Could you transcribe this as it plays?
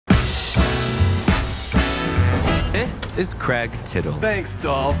This is Craig Tittle. Thanks,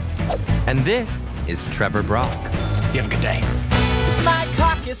 doll. And this is Trevor Brock. You have a good day. My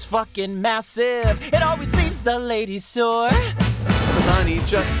cock is fucking massive. It always leaves the ladies sore. The money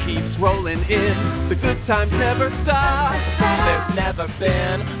just keeps rolling in. The good times never stop. There's never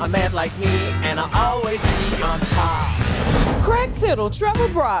been a man like me, and I'll always be on top. Craig Tittle, Trevor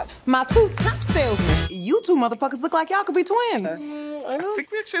Brock, my two top salesmen. You two motherfuckers look like y'all could be twins. I think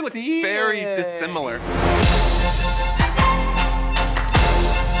we actually look very dissimilar.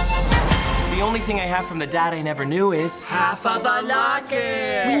 The only thing I have from the dad I never knew is half of a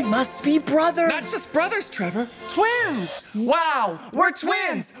locket. We must be brothers. Not just brothers, Trevor. Twins. Wow, we're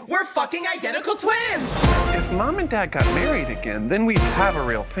twins. We're fucking identical twins. If Mom and Dad got married again, then we'd have a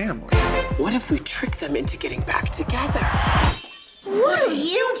real family. What if we trick them into getting back together? What are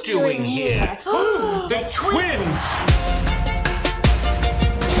you doing here? The twins.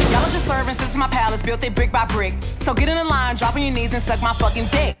 Y'all are just servants, this is my palace, built it brick by brick. So get in the line, drop on your knees and suck my fucking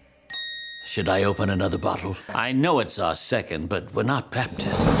dick. Should I open another bottle? I know it's our second, but we're not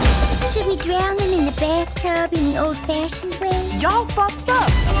Baptists. Should we drown them in the bathtub in the old-fashioned way? Y'all fucked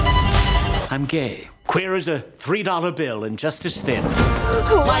up. I'm gay. Queer as a $3 bill and just as thin.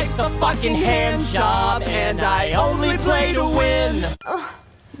 Life's a fucking hand job, and I only play to win. Oh,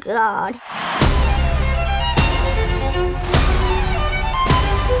 God.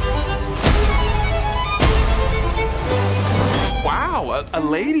 Wow, a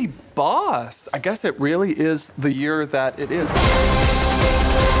lady boss. I guess it really is the year that it is.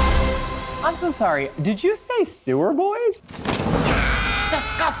 I'm so sorry. Did you say sewer boys?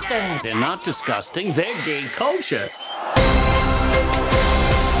 Disgusting! They're not disgusting, they're gay culture.